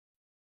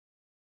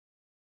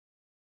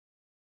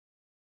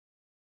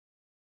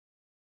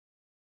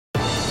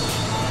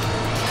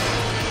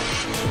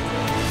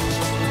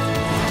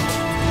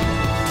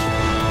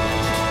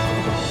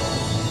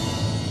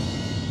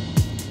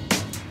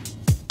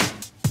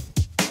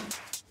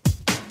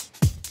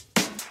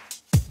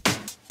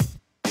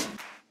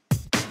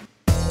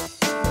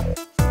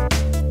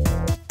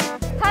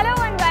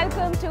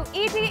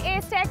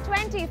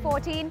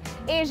2014,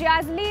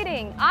 Asia's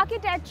leading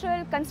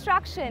architectural,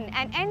 construction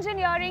and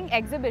engineering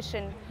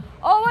exhibition.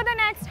 Over the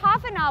next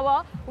half an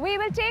hour, we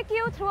will take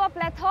you through a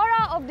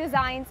plethora of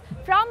designs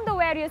from the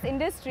various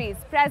industries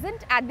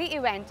present at the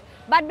event.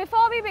 But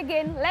before we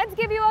begin, let's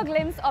give you a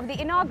glimpse of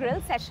the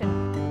inaugural session.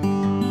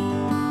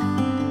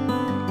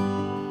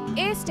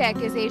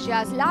 Acetech is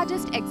Asia's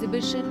largest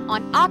exhibition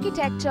on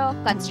architecture,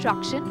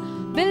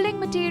 construction, building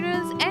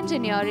materials,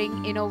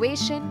 engineering,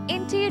 innovation,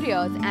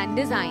 interiors and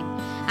design.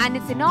 And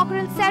its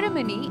inaugural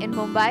ceremony in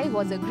Mumbai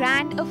was a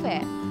grand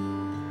affair.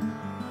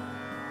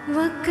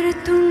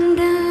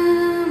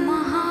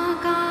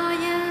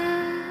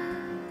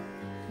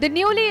 The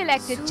newly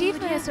elected Chief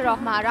Minister of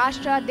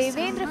Maharashtra,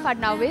 Devendra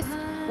Fadnavis,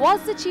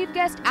 was the chief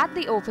guest at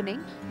the opening,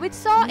 which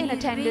saw in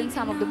attendance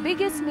some of the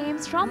biggest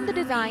names from the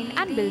design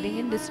and building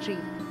industry.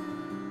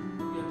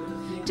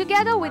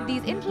 Together with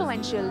these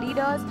influential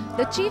leaders,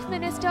 the Chief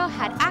Minister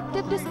had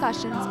active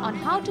discussions on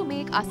how to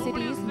make our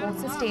cities more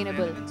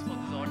sustainable.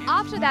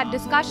 After that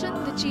discussion,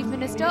 the Chief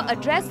Minister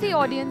addressed the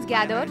audience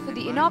gathered for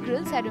the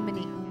inaugural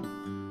ceremony.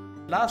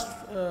 Last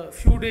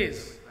few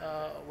days,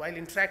 while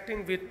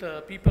interacting with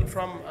people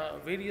from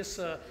various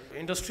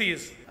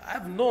industries, I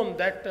have known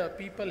that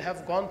people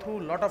have gone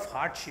through a lot of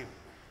hardship.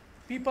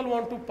 People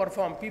want to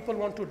perform, people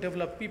want to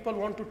develop, people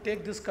want to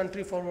take this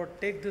country forward,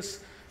 take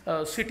this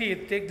city,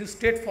 take this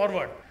state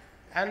forward.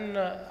 And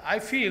I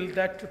feel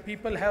that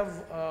people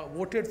have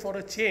voted for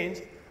a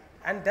change,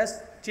 and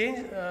that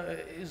change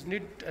is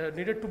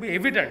needed to be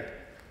evident.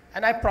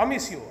 And I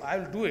promise you, I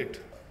will do it.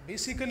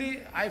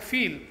 Basically, I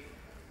feel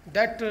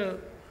that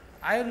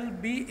I will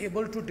be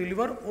able to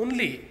deliver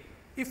only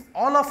if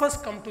all of us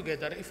come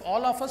together, if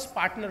all of us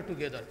partner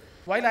together.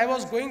 While I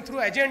was going through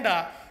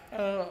agenda,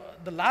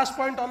 the last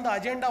point on the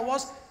agenda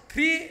was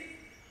 3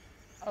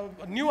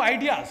 new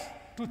ideas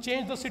to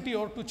change the city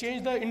or to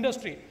change the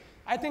industry.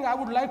 I think I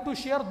would like to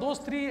share those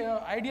 3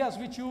 ideas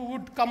which you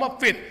would come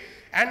up with,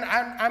 and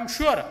I'm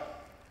sure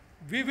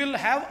we will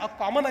have a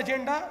common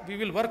agenda, we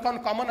will work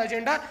on common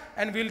agenda,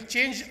 and we'll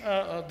change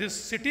this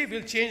city,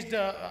 we'll change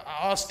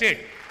our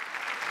state.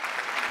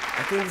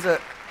 I think it's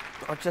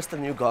not just the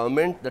new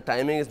government, the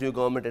timing is new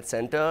government at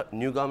center,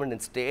 new government in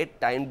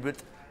state, timed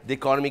with the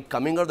economy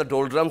coming out of the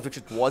doldrums, which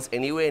it was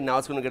anyway, and now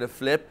it's going to get a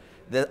flip.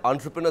 The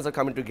entrepreneurs are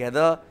coming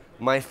together,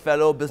 my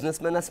fellow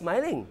businessmen are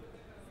smiling.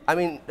 I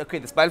mean, okay,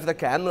 they smile for the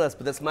cameras,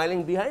 but they're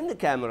smiling behind the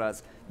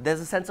cameras. There's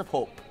a sense of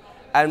hope.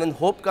 And when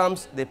hope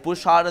comes, they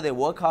push harder, they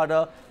work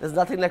harder. There's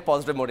nothing like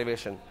positive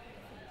motivation.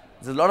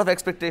 There's a lot of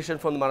expectation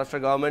from the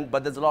Maharashtra government,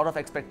 but there's a lot of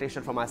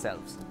expectation from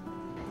ourselves.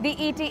 The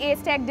ET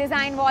Acetech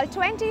Design Wall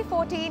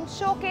 2014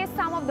 showcased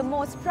some of the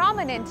most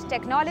prominent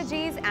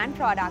technologies and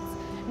products.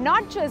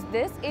 Not just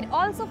this, it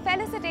also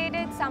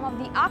felicitated some of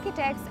the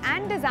architects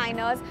and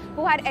designers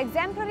who had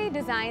exemplary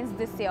designs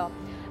this year.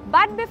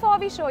 But before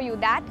we show you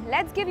that,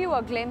 let's give you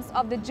a glimpse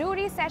of the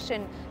jury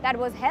session that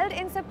was held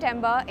in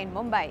September in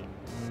Mumbai.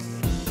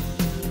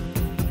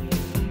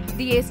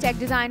 The Acetech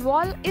Design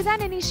Wall is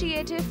an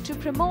initiative to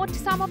promote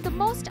some of the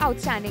most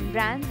outstanding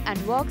brands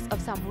and works of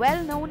some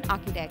well-known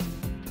architects.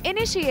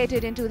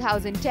 Initiated in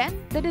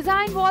 2010, the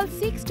Design Wall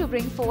seeks to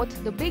bring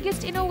forth the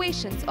biggest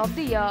innovations of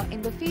the year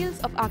in the fields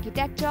of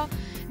architecture,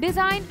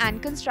 design and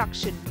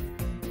construction.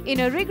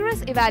 In a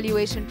rigorous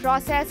evaluation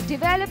process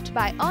developed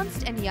by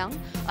Ernst & Young,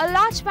 a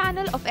large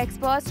panel of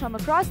experts from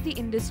across the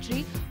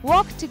industry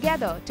worked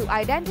together to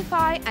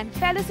identify and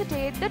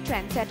felicitate the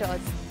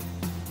trendsetters.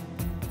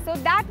 So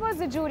that was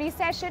the jury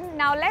session.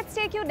 Now let's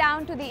take you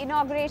down to the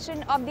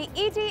inauguration of the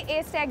ET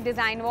Acetech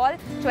Design Wall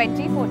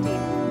 2014.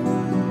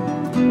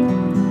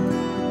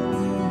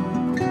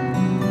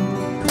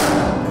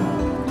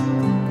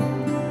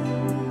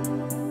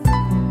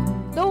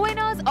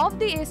 Of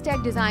the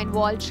Acetech Design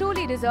Wall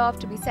truly deserve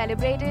to be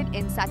celebrated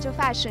in such a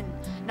fashion.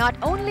 Not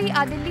only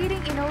are they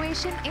leading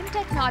innovation in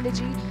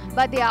technology,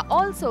 but they are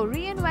also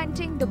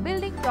reinventing the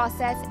building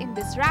process in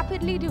this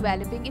rapidly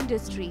developing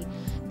industry.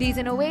 These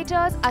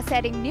innovators are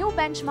setting new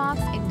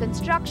benchmarks in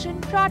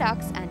construction,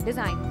 products and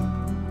design.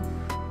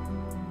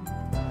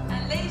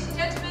 And ladies and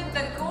gentlemen,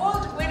 the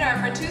gold winner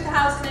for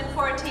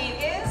 2014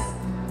 is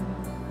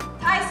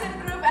Tyson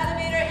Group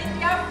Elevator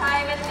India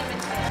Private Limited.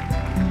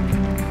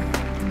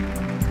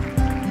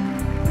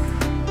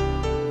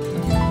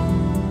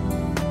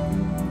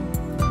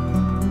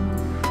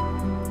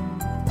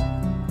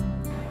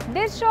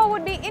 This show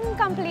would be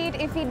incomplete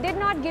if we did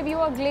not give you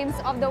a glimpse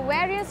of the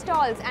various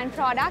stalls and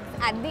products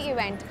at the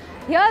event.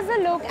 Here's a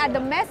look at the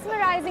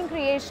mesmerizing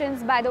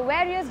creations by the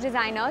various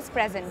designers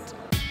present.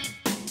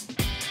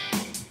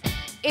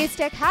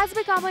 Acetech has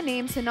become a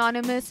name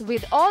synonymous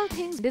with all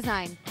things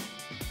design.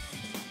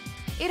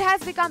 It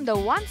has become the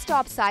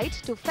one-stop site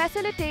to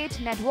facilitate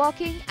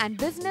networking and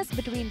business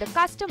between the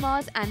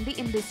customers and the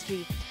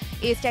industry.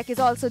 Acetech is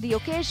also the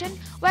occasion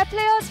where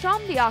players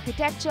from the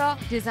architecture,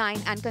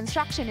 design and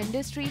construction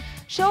industry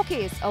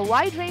showcase a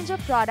wide range of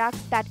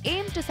products that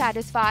aim to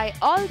satisfy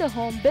all the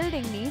home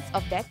building needs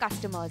of their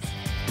customers.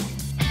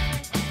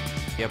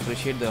 We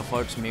appreciate the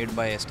efforts made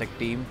by Acetech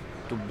team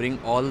to bring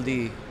all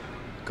the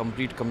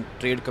complete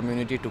trade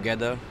community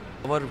together.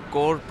 Our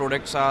core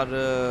products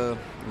are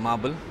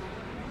marble.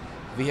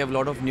 We have a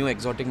lot of new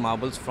exotic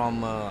marbles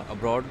from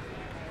abroad,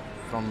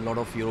 from a lot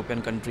of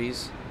European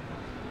countries.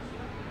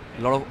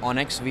 A lot of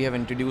onyx, we have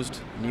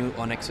introduced new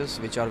onyxes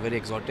which are very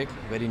exotic,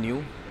 very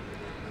new.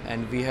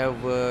 And we have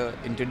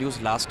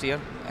introduced last year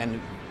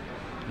and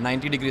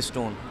 90-degree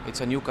stone.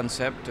 It's a new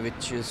concept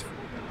which is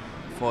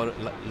for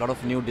a lot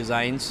of new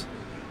designs,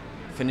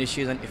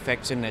 finishes and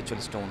effects in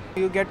natural stone.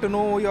 You get to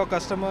know your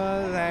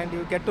customers and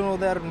you get to know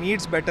their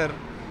needs better.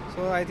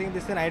 So I think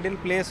this is an ideal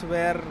place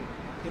where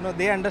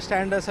they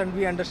understand us and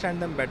we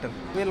understand them better.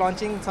 We're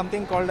launching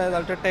something called as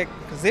Acetech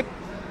Zip,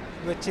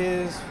 which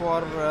is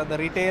for the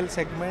retail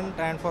segment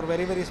and for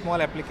very, very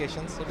small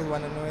applications. It is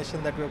one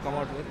innovation that we have come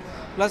out with.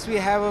 Plus we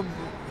have a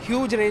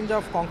huge range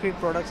of concrete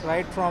products,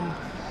 right from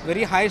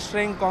very high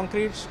strength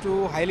concretes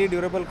to highly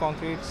durable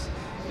concretes.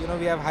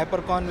 We have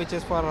Hypercon, which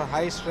is for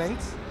high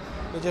strengths,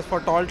 which is for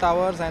tall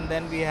towers, and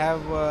then we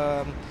have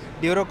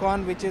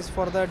Duracon, which is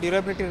for the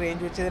durability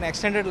range, which is an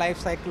extended life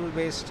cycle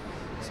based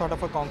sort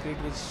of a concrete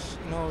which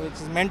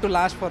is meant to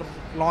last for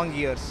long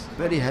years.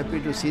 Very happy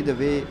to see the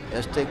way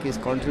Acetech is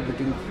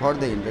contributing for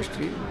the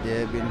industry. They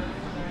have been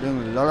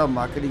doing a lot of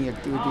marketing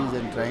activities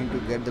and trying to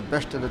get the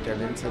best of the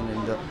talents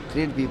and the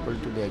great people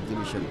to the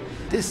exhibition.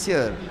 This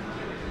year,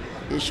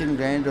 Asian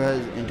Grand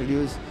has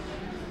introduced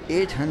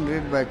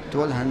 800 by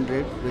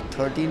 1200 with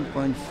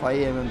 13.5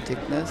 mm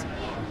thickness,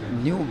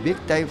 new big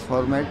type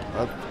format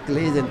of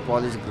glazed and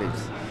polished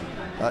grids.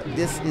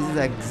 This is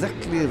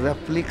exactly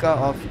replica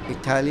of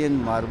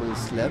Italian marble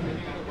slab.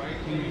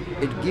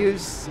 It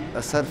gives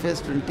a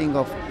surface printing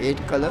of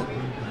 8 color.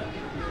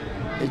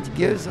 It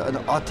gives an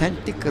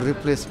authentic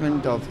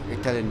replacement of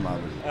Italian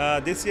marble.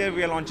 This year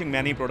we are launching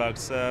many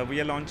products. We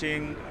are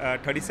launching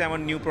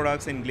 37 new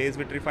products in glazed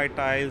vitrified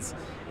tiles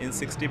in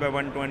 60 by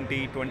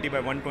 120, 20 by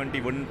 120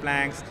 wooden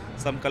planks,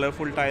 some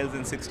colorful tiles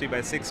in 60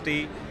 by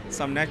 60,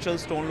 some natural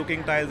stone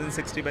looking tiles in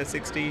 60 by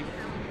 60.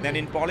 Then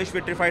in polished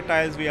vitrified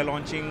tiles we are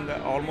launching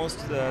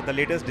almost the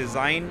latest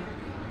design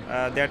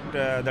that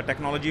the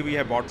technology we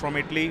have bought from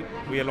Italy.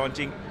 We are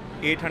launching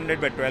 800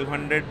 by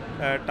 1200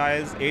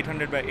 tiles,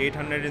 800 by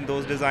 800 in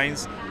those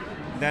designs.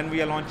 Then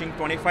we are launching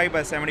 25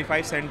 by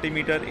 75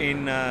 centimeter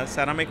in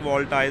ceramic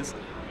wall tiles.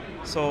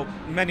 So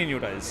many new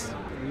tiles.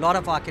 A lot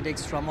of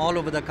architects from all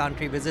over the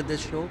country visit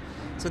this show.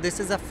 So this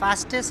is the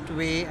fastest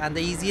way and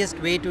the easiest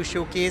way to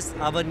showcase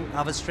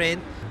our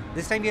strength.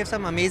 This time we have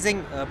some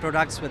amazing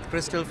products with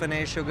crystal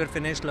finish, sugar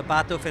finish,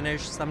 Lepato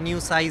finish, some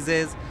new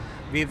sizes.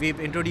 We've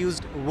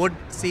introduced wood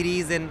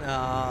series in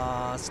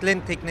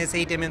slim thickness,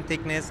 8 mm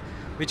thickness,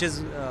 which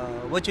is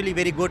virtually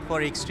very good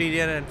for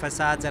exterior and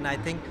facades, and I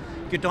think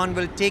Cuton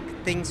will take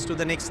things to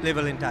the next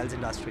level in tiles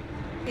industry.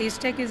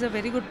 Acetech is a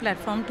very good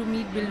platform to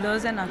meet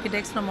builders and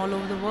architects from all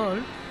over the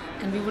world,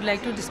 and we would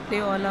like to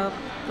display all our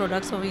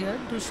products over here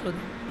to show them.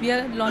 We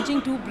are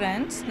launching 2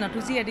 brands,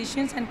 Natuzzi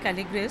Editions and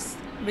Caligris,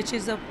 which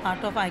is a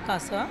part of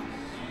iCasa,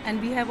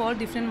 and we have all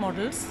different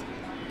models.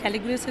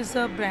 Caligris is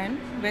a brand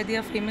where they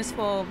are famous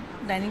for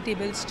dining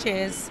tables,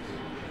 chairs,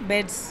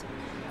 beds,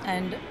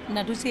 and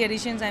Natuzzi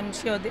Editions I'm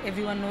sure that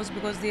everyone knows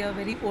because they are a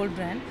very old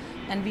brand,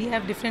 and we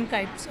have different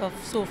types of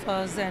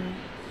sofas and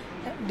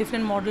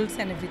different models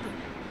and everything.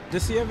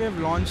 This year we have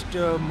launched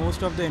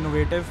most of the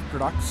innovative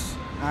products,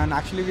 and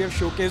actually we have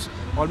showcased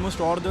almost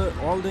all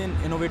the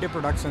innovative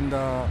products in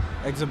the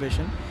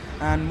exhibition,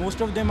 and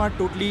most of them are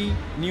totally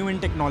new in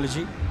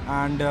technology,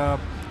 and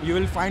you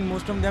will find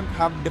most of them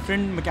have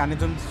different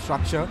mechanism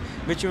structure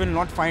which you will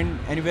not find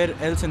anywhere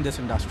else in this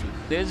industry.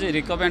 There is a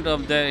requirement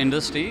of the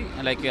industry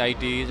like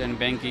ITs and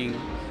banking.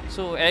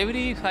 So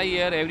every 5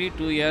 years, every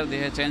 2 years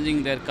they are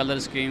changing their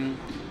color scheme,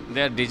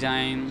 their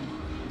design.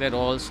 They're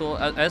also,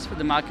 as for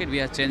the market, we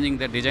are changing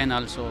their design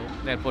also,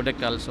 their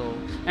product also.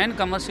 And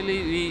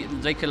commercially,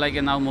 we like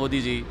now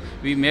Modi ji,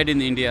 we made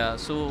in India.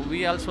 So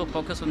we also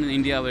focus on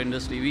India, our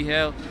industry. We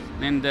have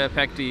in the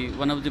factory,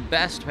 one of the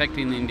best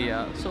factory in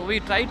India. So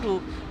we try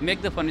to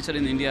make the furniture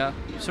in India,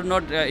 should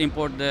not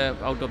import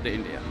out of the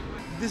India.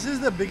 This is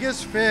the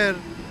biggest fair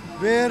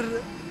where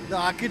the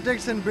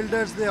architects and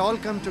builders, they all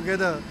come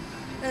together.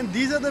 And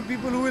these are the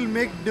people who will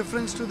make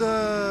difference to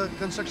the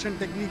construction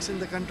techniques in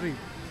the country.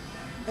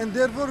 And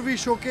therefore we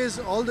showcase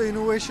all the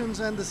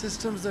innovations and the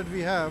systems that we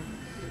have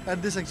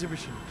at this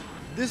exhibition.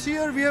 This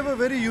year we have a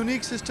very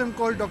unique system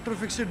called Dr.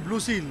 Fixit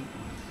Blue Seal,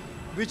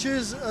 which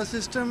is a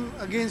system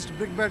against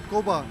brickbat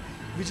Koba,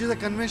 which is a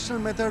conventional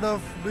method of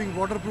doing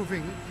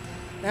waterproofing.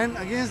 And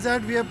against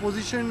that we have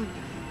positioned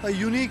a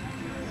unique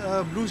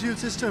Blue Seal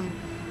system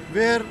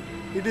where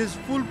it is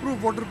foolproof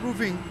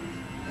waterproofing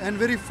and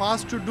very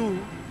fast to do,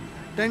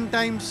 10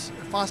 times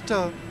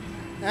faster,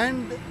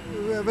 and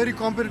a very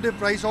competitive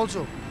price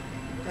also.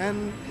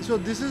 And so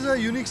this is a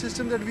unique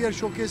system that we are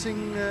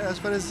showcasing as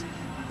far as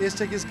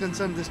Acetech is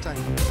concerned this time.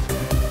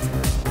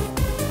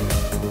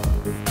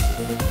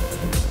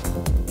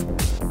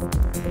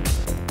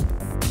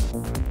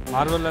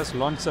 Marvel has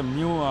launched some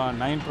new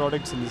 9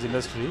 products in this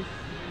industry,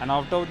 and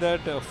out of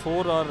that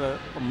 4 are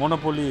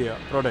monopoly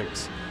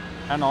products,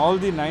 and all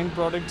the 9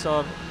 products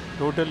are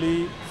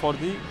totally for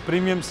the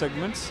premium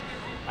segments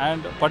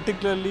and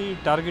particularly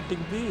targeting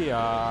the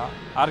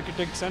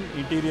architects and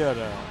interior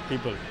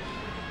people,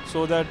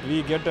 so that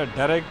we get a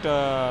direct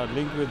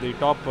link with the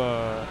top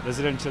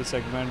residential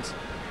segments,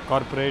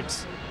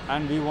 corporates,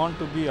 and we want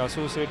to be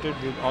associated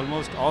with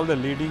almost all the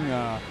leading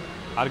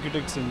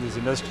architects in this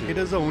industry. It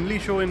is the only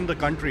show in the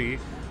country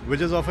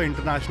which is of an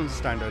international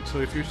standard. So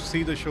if you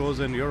see the shows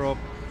in Europe,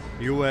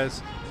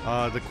 US,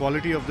 the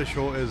quality of the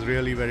show is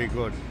really very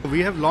good. We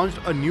have launched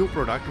a new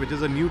product which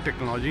is a new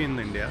technology in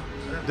India.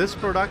 This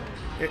product,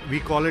 we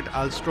call it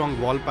Alstrong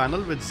wall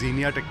panel with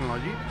Xenia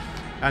technology.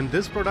 And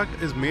this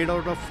product is made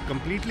out of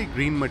completely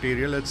green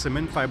material. It's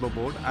cement fiber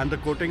board, and the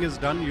coating is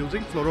done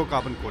using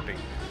fluorocarbon coating.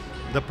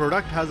 The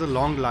product has a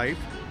long life,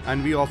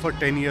 and we offer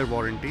 10-year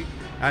warranty.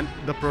 And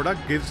the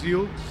product gives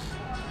you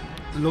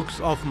looks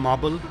of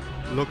marble,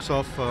 looks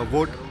of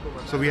wood.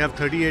 So we have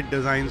 38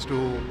 designs to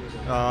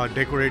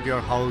decorate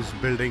your house,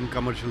 building,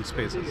 commercial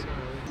spaces.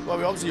 Well,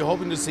 we're obviously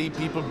hoping to see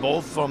people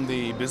both from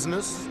the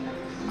business,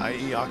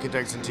 i.e.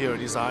 architects, interior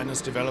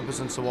designers, developers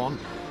and so on,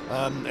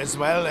 as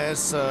well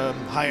as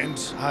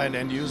high-end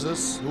end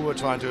users who we're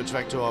trying to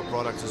attract to our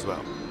products as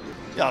well.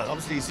 Yeah,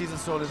 obviously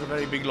Caesarstone is a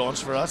very big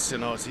launch for us. You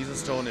know,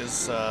 Caesarstone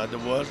is the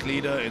world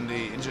leader in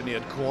the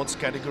engineered quartz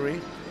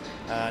category.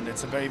 And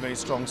it's a very, very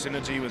strong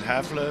synergy with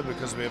Hafele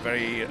because we're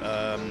very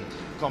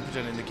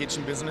competent in the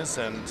kitchen business,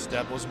 and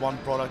that was one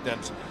product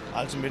that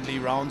ultimately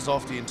rounds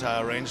off the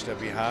entire range that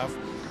we have.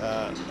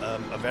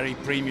 A very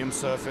premium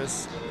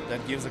surface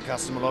that gives the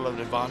customer a lot of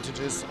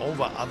advantages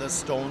over other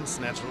stones,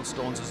 natural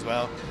stones as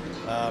well,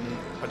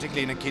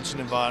 particularly in a kitchen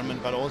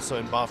environment, but also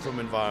in bathroom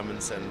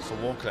environments and for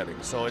wall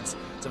cladding. So it's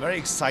a very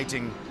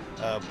exciting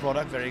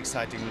product, very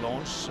exciting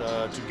launch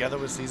together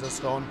with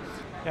Caesarstone.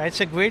 Yeah,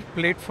 it's a great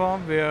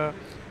platform where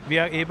we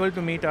are able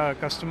to meet our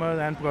customers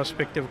and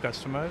prospective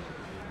customers.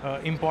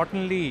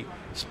 Importantly,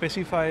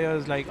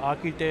 specifiers like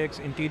architects,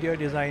 interior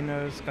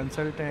designers,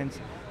 consultants,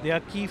 they are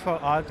key for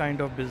our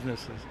kind of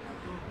businesses.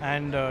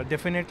 And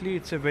definitely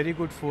it's a very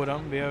good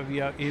forum where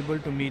we are able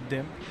to meet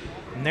them,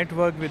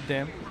 network with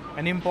them,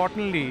 and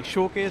importantly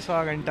showcase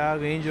our entire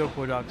range of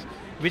products,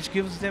 which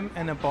gives them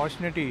an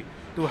opportunity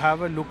to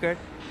have a look at,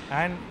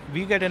 and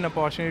we get an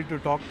opportunity to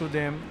talk to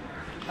them,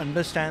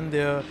 understand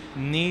their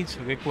needs,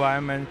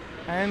 requirements,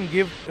 and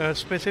give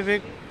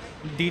specific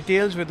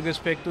details with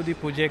respect to the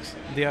projects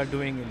they are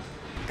doing in.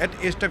 At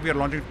Acetech, we are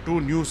launching 2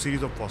 new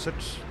series of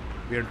faucets.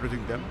 We are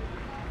introducing them.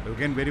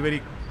 Again, very,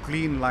 very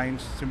clean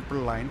lines, simple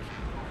lines.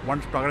 One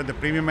targeted at the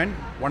premium end,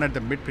 one at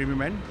the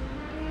mid-premium end.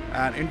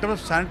 And in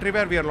terms of sanitary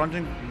ware, we are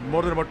launching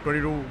more than about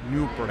 22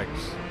 new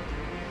products.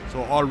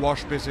 So all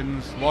wash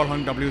basins, wall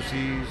hung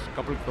WCs,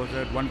 couple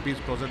closet, one-piece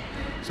closet.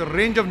 So a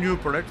range of new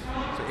products.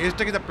 So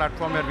Acetech is a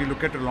platform where we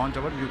look at to launch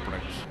our new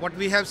products. What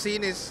we have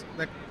seen is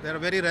that there are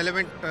very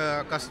relevant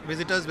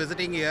visitors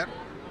visiting here.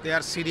 They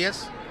are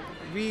serious.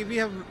 We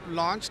have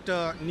launched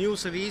a new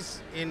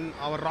series in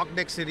our Rock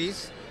Deck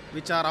series,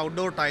 which are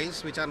outdoor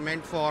tiles, which are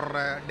meant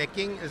for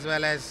decking as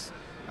well as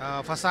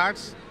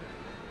facades.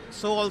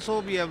 So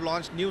also we have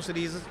launched new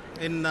series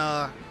in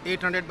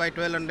 800 by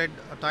 1200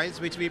 tiles,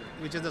 which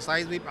is the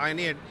size we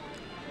pioneered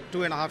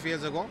 2.5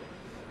 years ago.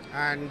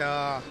 And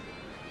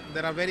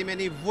there are very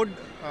many wood,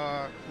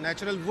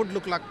 natural wood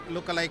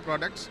look-alike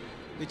products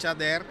which are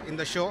there in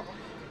the show,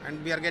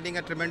 and we are getting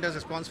a tremendous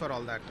response for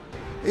all that.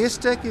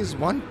 Acetech is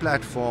one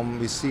platform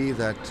we see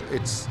that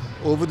it's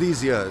over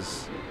these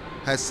years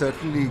has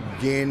certainly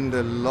gained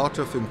a lot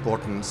of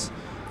importance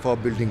for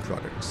building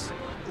products.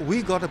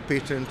 We got a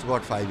patent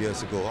about 5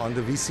 years ago on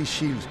the VC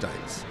Shield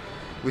tiles,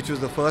 which was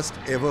the first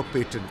ever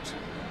patent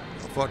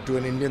to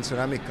an Indian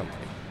ceramic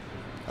company.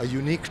 A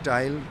unique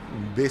tile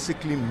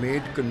basically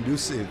made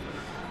conducive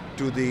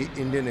to the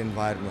Indian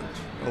environment,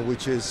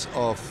 which is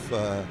of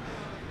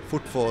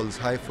footfalls,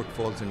 high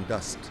footfalls and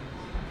dust.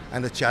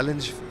 And the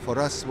challenge for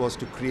us was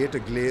to create a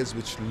glaze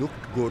which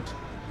looked good,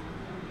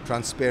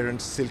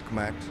 transparent, silk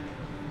matte,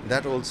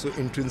 that also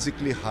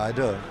intrinsically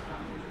harder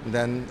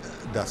than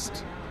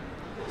dust.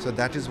 So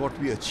that is what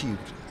we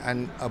achieved.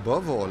 And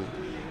above all,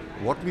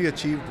 what we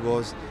achieved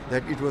was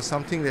that it was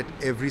something that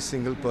every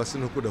single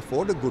person who could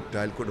afford a good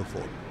tile could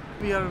afford.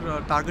 We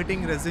are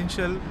targeting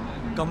residential,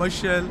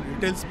 commercial,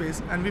 retail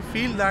space, and we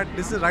feel that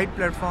this is the right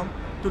platform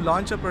to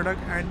launch a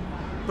product and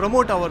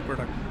promote our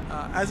product.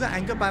 As an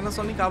anchor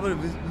Panasonic, our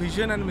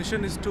vision and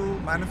mission is to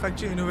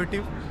manufacture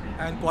innovative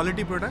and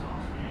quality product.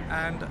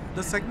 And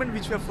the segment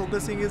which we are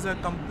focusing is a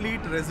complete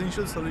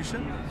residential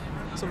solution.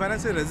 So when I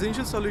say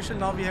residential solution,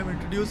 now we have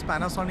introduced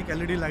Panasonic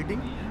LED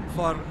lighting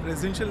for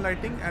residential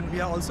lighting, and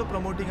we are also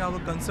promoting our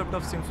concept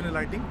of symphony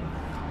lighting.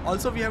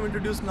 Also, we have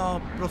introduced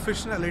now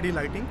professional LED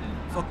lighting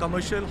for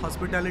commercial,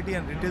 hospitality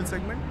and retail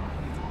segment.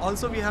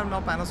 Also, we have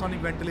now Panasonic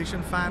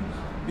ventilation fan.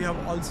 We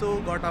have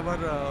also got our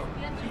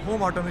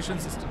home automation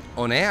system.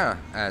 On Air,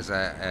 as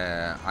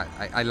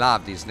I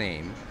love this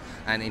name,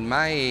 and in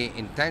my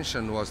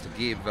intention was to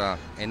give a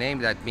name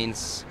that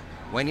means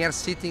when you're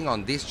sitting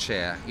on this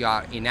chair, you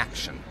are in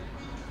action.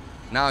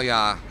 Now you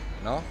are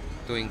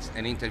doing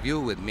an interview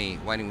with me,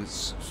 when we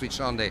switch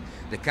on the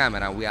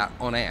camera, we are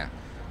on air.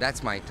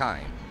 That's my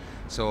time.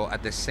 So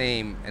in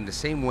the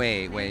same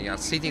way, when you're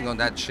sitting on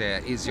that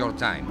chair, is your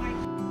time.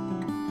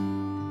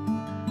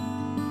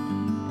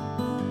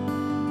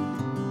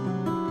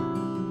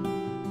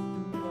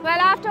 Well,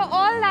 after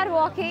all that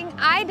walking,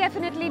 I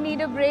definitely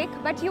need a break,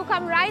 but you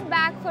come right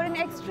back for an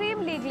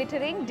extremely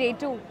glittering day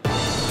 2.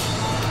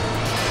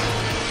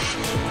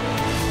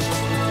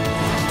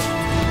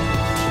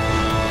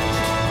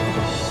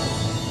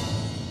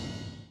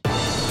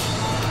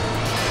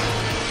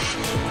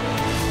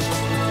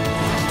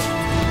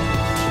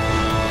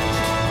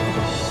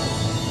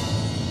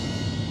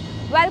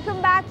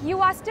 Welcome back. You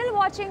are still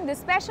watching this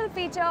special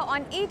feature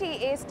on ET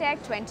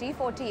Acetech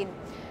 2014.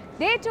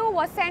 Day 2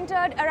 was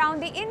centered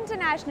around the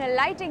International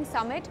Lighting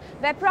Summit,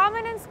 where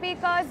prominent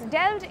speakers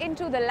delved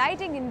into the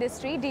lighting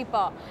industry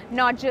deeper.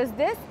 Not just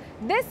this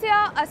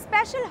year a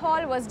special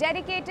hall was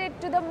dedicated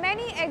to the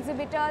many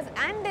exhibitors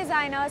and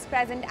designers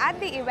present at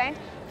the event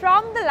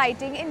from the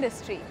lighting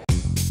industry.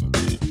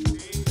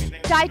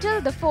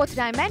 Titled The Fourth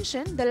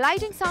Dimension, the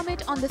Lighting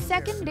Summit on the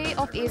second day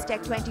of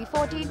Acetech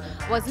 2014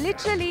 was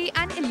literally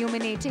an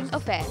illuminating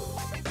affair.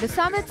 The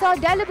summit saw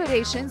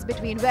deliberations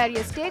between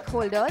various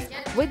stakeholders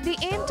with the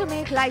aim to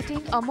make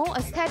lighting a more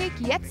aesthetic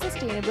yet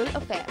sustainable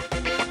affair.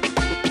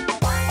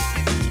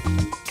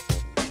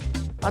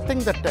 I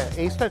think that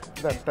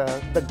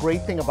the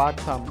great thing about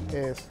them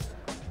is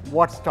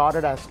what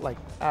started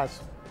as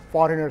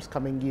foreigners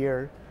coming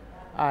here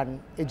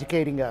and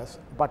educating us,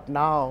 but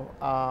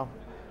now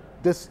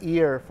this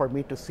year for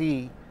me to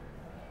see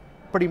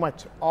pretty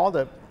much all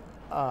the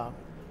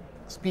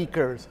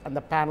speakers and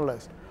the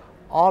panelists,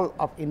 all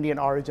of Indian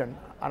origin,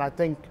 and I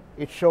think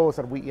it shows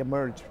that we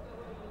emerge,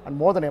 and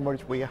more than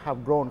emerge, we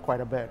have grown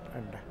quite a bit.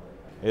 And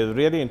it's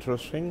really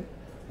interesting,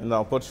 the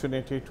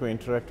opportunity to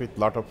interact with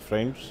lot of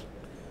friends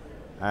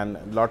and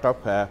lot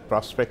of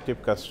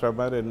prospective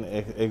customer and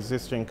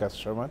existing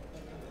customer,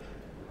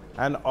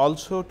 and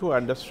also to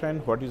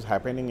understand what is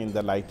happening in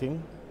the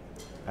lighting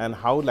and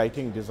how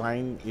lighting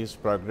design is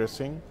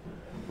progressing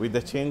with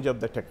the change of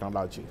the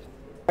technology.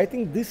 I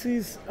think this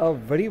is a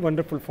very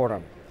wonderful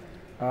forum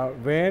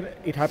where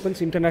it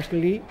happens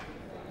internationally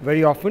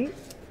very often.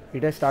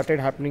 It has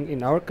started happening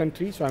in our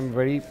country, so I'm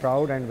very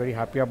proud and very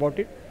happy about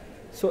it.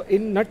 So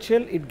in a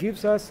nutshell, it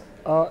gives us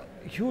a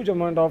huge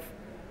amount of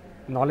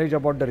knowledge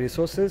about the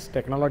resources,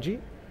 technology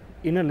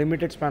in a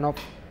limited span of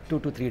 2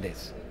 to 3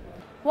 days.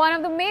 One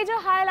of the major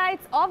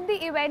highlights of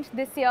the event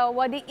this year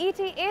were the ET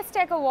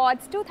Acetech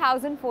Awards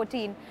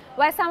 2014,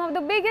 where some of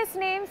the biggest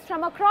names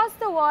from across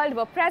the world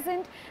were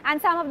present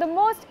and some of the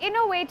most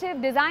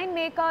innovative design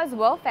makers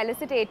were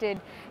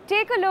felicitated.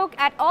 Take a look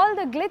at all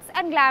the glitz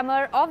and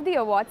glamour of the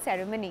award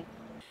ceremony.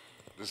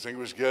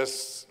 Distinguished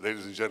guests,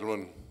 ladies and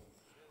gentlemen,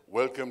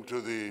 welcome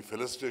to the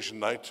felicitation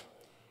night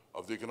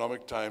of the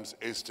Economic Times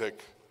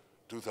Acetech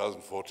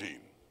 2014.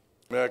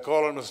 May I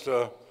call on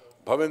Mr.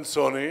 Bhavin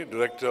Soni,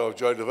 Director of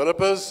Joy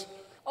Developers.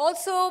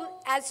 Also,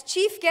 as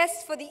chief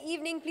guests for the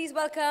evening, please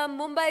welcome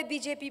Mumbai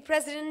BJP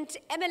President,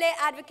 MLA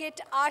Advocate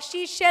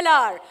Ashish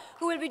Shelar,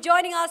 who will be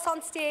joining us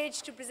on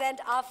stage to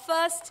present our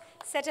first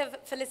set of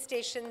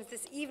felicitations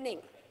this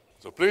evening.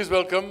 So please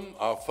welcome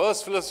our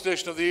first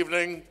felicitation of the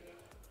evening,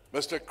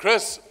 Mr.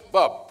 Chris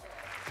Bubb.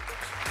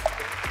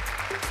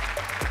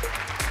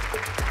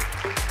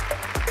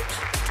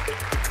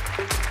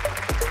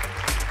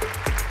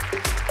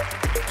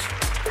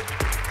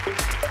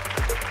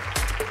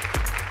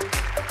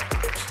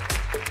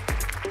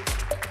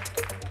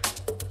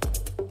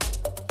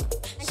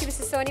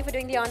 Soni for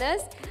doing the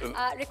honors.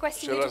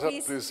 Requesting you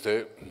to please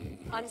stay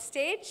on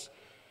stage.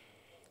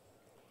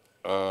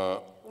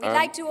 We'd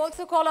like to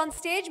also call on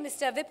stage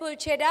Mr. Vipul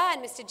Cheda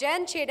and Mr.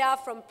 Jan Cheda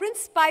from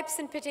Prince Pipes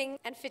and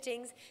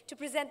Fittings to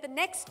present the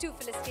next two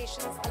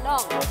felicitations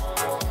along.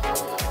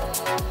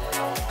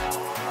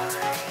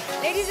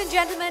 Ladies and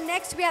gentlemen,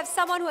 next we have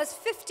someone who has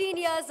 15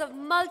 years of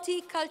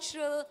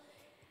multicultural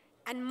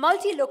and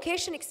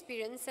multi-location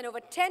experience and over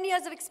 10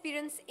 years of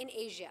experience in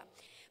Asia.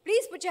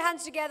 Please put your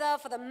hands together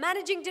for the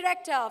Managing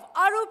Director of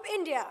Arup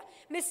India,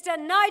 Mr.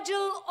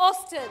 Nigel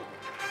Austin.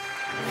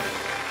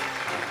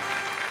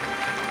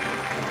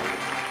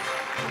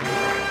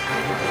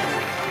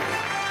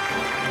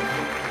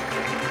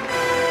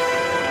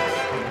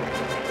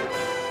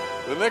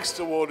 The next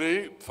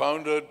awardee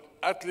founded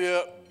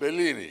Atelier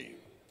Bellini,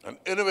 an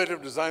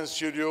innovative design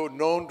studio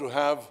known to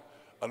have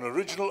an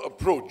original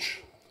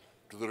approach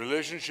to the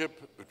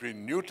relationship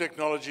between new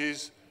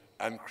technologies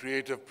and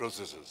creative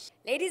processes.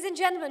 Ladies and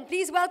gentlemen,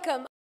 please welcome